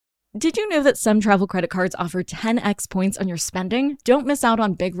Did you know that some travel credit cards offer 10x points on your spending? Don't miss out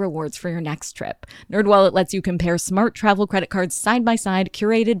on big rewards for your next trip. NerdWallet lets you compare smart travel credit cards side by side,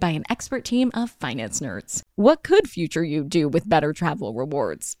 curated by an expert team of finance nerds. What could future you do with better travel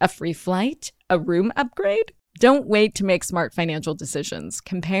rewards? A free flight? A room upgrade? Don't wait to make smart financial decisions.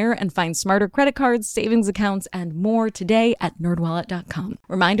 Compare and find smarter credit cards, savings accounts, and more today at nerdwallet.com.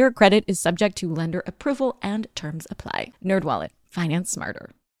 Reminder, credit is subject to lender approval and terms apply. NerdWallet. Finance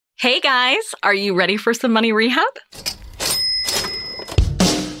smarter. Hey guys, are you ready for some money rehab?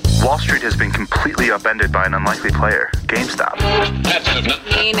 Wall Street has been completely upended by an unlikely player, GameStop.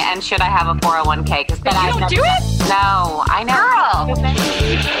 And should I have a 401k? Because then You don't do it? No, I know.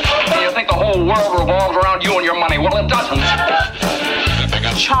 You think the whole world revolves around you and your money? Well, it doesn't.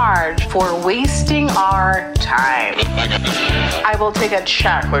 Charge for wasting our time. I will take a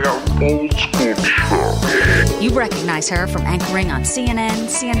check. Like a old school check. You recognize her from anchoring on CNN,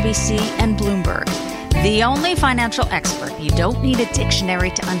 CNBC, and Bloomberg. The only financial expert you don't need a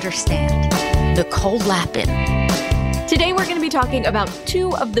dictionary to understand, Nicole Lapin. Today, we're going to be talking about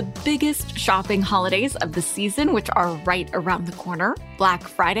two of the biggest shopping holidays of the season, which are right around the corner. Black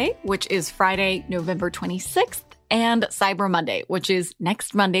Friday, which is Friday, November 26th, and Cyber Monday, which is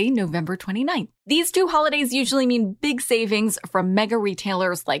next Monday, November 29th. These two holidays usually mean big savings from mega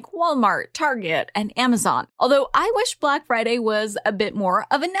retailers like Walmart, Target, and Amazon. Although I wish Black Friday was a bit more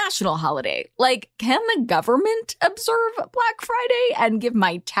of a national holiday. Like, can the government observe Black Friday and give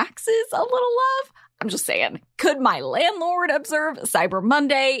my taxes a little love? I'm just saying, could my landlord observe Cyber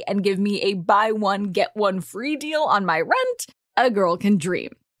Monday and give me a buy one, get one free deal on my rent? A girl can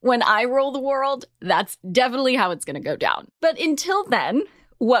dream. When I rule the world, that's definitely how it's going to go down. But until then,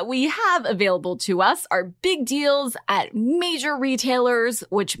 what we have available to us are big deals at major retailers,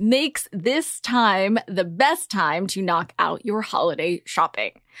 which makes this time the best time to knock out your holiday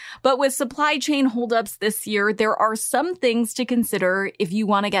shopping. But with supply chain holdups this year, there are some things to consider if you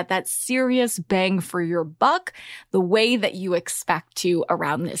want to get that serious bang for your buck the way that you expect to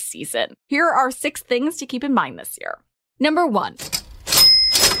around this season. Here are 6 things to keep in mind this year. Number 1.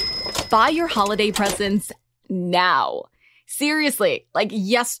 Buy your holiday presents now. Seriously, like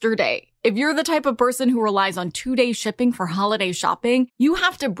yesterday. If you're the type of person who relies on 2-day shipping for holiday shopping, you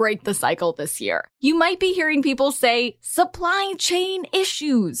have to break the cycle this year. You might be hearing people say supply chain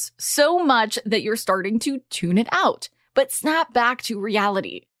issues so much that you're starting to tune it out. But snap back to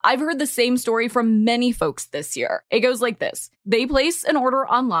reality. I've heard the same story from many folks this year. It goes like this. They place an order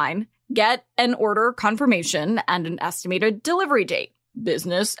online, get an order confirmation and an estimated delivery date.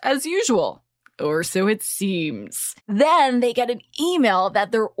 Business as usual. Or so it seems. Then they get an email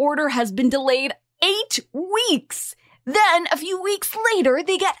that their order has been delayed 8 weeks. Then a few weeks later,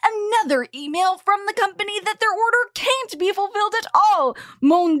 they get another email from the company that their order can't be fulfilled at all.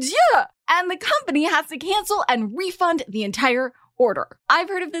 Mon Dieu! And the company has to cancel and refund the entire order. I've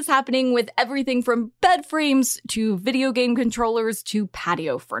heard of this happening with everything from bed frames to video game controllers to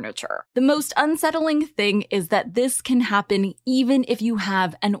patio furniture. The most unsettling thing is that this can happen even if you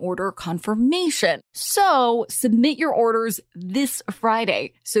have an order confirmation. So submit your orders this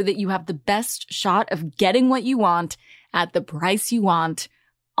Friday so that you have the best shot of getting what you want at the price you want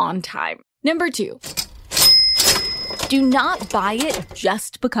on time. Number 2. Do not buy it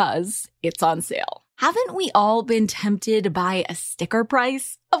just because it's on sale. Haven't we all been tempted by a sticker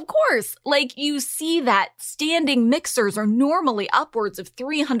price? Of course, like you see that standing mixers are normally upwards of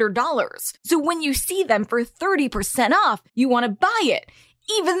 $300. So when you see them for 30% off, you want to buy it,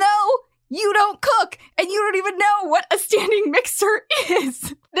 even though you don't cook and you don't even know what a standing mixer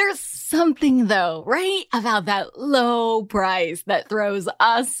is. There's something though, right, about that low price that throws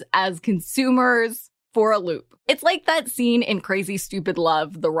us as consumers for a loop. It's like that scene in Crazy Stupid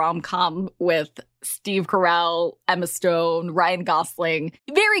Love, the rom-com with Steve Carell, Emma Stone, Ryan Gosling.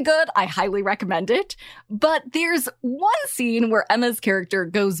 Very good. I highly recommend it. But there's one scene where Emma's character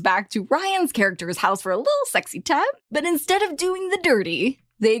goes back to Ryan's character's house for a little sexy time. But instead of doing the dirty,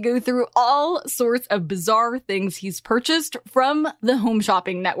 they go through all sorts of bizarre things he's purchased from the Home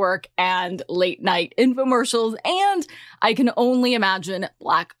Shopping Network and late night infomercials, and I can only imagine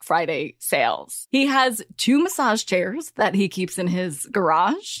Black Friday sales. He has 2 massage chairs that he keeps in his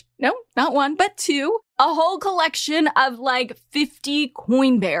garage. No, not 1, but 2. A whole collection of like 50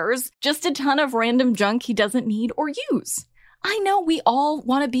 coin bears. Just a ton of random junk he doesn't need or use. I know we all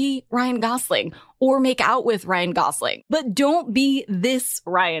want to be Ryan Gosling or make out with Ryan Gosling, but don't be this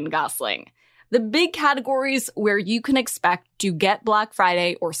Ryan Gosling. The big categories where you can expect to get Black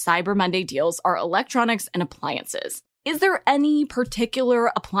Friday or Cyber Monday deals are electronics and appliances. Is there any particular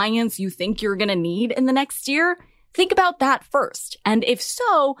appliance you think you're going to need in the next year? Think about that first. And if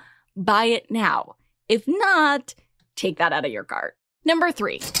so, buy it now. If not, take that out of your cart. Number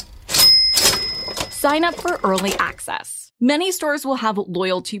 3, sign up for early access. Many stores will have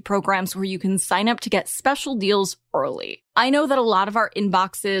loyalty programs where you can sign up to get special deals early. I know that a lot of our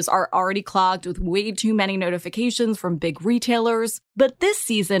inboxes are already clogged with way too many notifications from big retailers, but this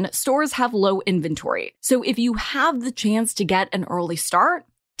season, stores have low inventory. So if you have the chance to get an early start,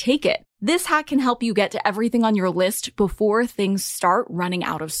 take it. This hack can help you get to everything on your list before things start running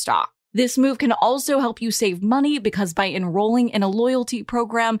out of stock. This move can also help you save money because by enrolling in a loyalty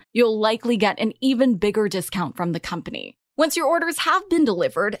program, you'll likely get an even bigger discount from the company. Once your orders have been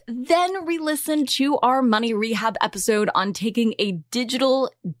delivered, then re-listen to our Money Rehab episode on taking a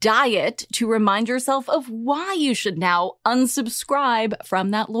digital diet to remind yourself of why you should now unsubscribe from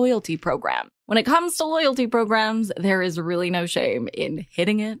that loyalty program. When it comes to loyalty programs, there is really no shame in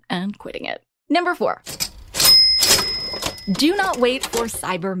hitting it and quitting it. Number 4. Do not wait for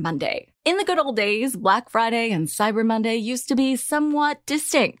Cyber Monday. In the good old days, Black Friday and Cyber Monday used to be somewhat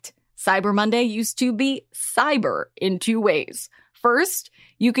distinct. Cyber Monday used to be cyber in 2 ways. First,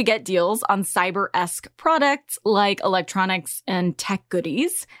 you could get deals on cyber-esque products like electronics and tech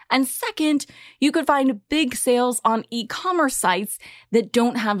goodies. And second, you could find big sales on e-commerce sites that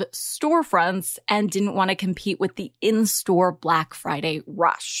don't have storefronts and didn't want to compete with the in-store Black Friday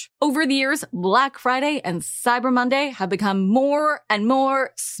rush. Over the years, Black Friday and Cyber Monday have become more and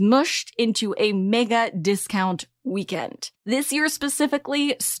more smushed into a mega discount weekend. This year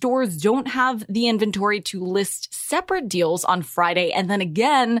specifically, stores don't have the inventory to list separate deals on Friday and then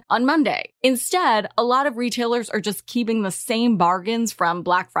again on Monday. Instead, a lot of retailers are just keeping the same bargains from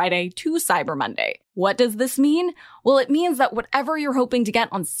Black Friday to Cyber Monday. What does this mean? Well, it means that whatever you're hoping to get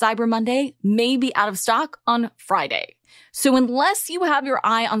on Cyber Monday may be out of stock on Friday. So unless you have your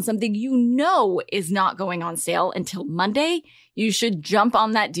eye on something you know is not going on sale until Monday, you should jump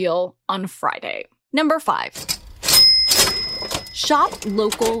on that deal on Friday. Number 5. Shop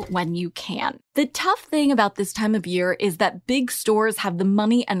local when you can. The tough thing about this time of year is that big stores have the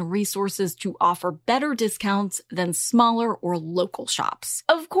money and resources to offer better discounts than smaller or local shops.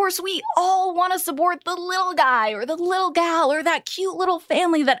 Of course, we all want to support the little guy or the little gal or that cute little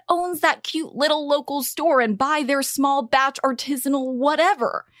family that owns that cute little local store and buy their small batch artisanal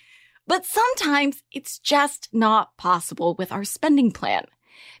whatever. But sometimes it's just not possible with our spending plan.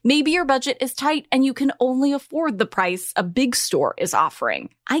 Maybe your budget is tight and you can only afford the price a big store is offering.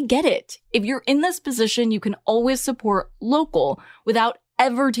 I get it. If you're in this position, you can always support local without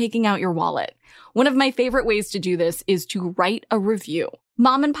ever taking out your wallet. One of my favorite ways to do this is to write a review.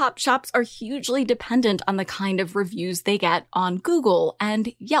 Mom and pop shops are hugely dependent on the kind of reviews they get on Google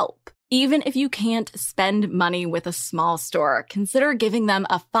and Yelp. Even if you can't spend money with a small store, consider giving them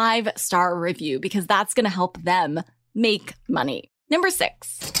a 5-star review because that's going to help them make money. Number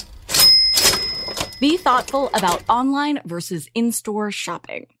 6. Be thoughtful about online versus in-store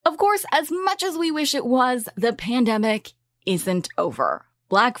shopping. Of course, as much as we wish it was, the pandemic isn't over.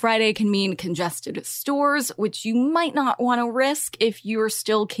 Black Friday can mean congested stores, which you might not want to risk if you're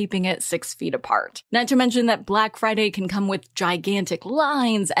still keeping it 6 feet apart. Not to mention that Black Friday can come with gigantic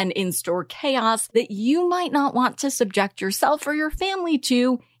lines and in-store chaos that you might not want to subject yourself or your family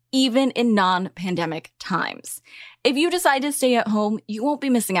to, even in non-pandemic times. If you decide to stay at home, you won't be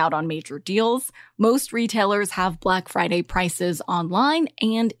missing out on major deals. Most retailers have Black Friday prices online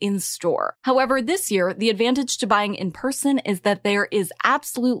and in store. However, this year, the advantage to buying in person is that there is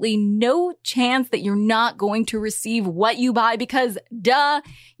absolutely no chance that you're not going to receive what you buy because, duh,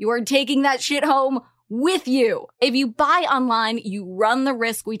 you are taking that shit home with you. If you buy online, you run the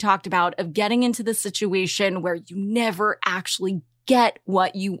risk we talked about of getting into the situation where you never actually get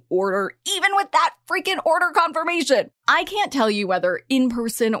what you order, even with that freaking order confirmation. I can't tell you whether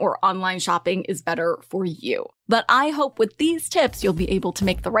in-person or online shopping is better for you, but I hope with these tips, you'll be able to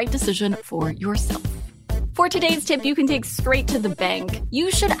make the right decision for yourself. For today's tip you can take straight to the bank, you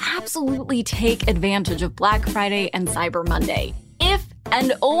should absolutely take advantage of Black Friday and Cyber Monday, if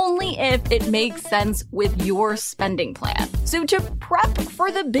and only if it makes sense with your spending plan. So to prep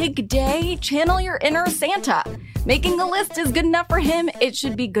for the big day, channel your inner Santa. Making the list is good enough for him, it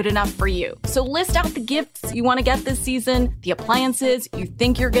should be good enough for you. So list out the gifts you want to get this season, the appliances you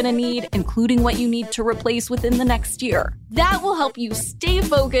think you're going to need, including what you need to replace within the next year. That will help you stay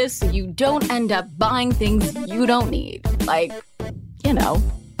focused so you don't end up buying things you don't need. Like,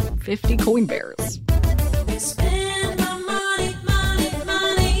 50 coin bears.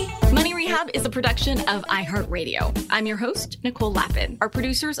 Is a production of iHeartRadio. I'm your host, Nicole Lappin. Our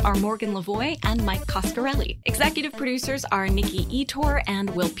producers are Morgan Lavoie and Mike Coscarelli. Executive producers are Nikki Etor and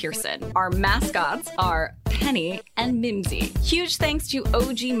Will Pearson. Our mascots are Penny, and Mimsy. Huge thanks to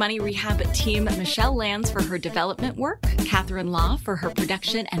OG Money Rehab team Michelle Lands for her development work, Catherine Law for her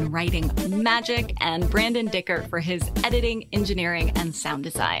production and writing magic, and Brandon Dicker for his editing, engineering, and sound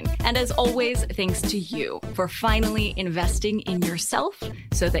design. And as always, thanks to you for finally investing in yourself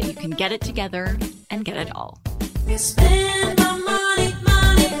so that you can get it together and get it all. You spend my money.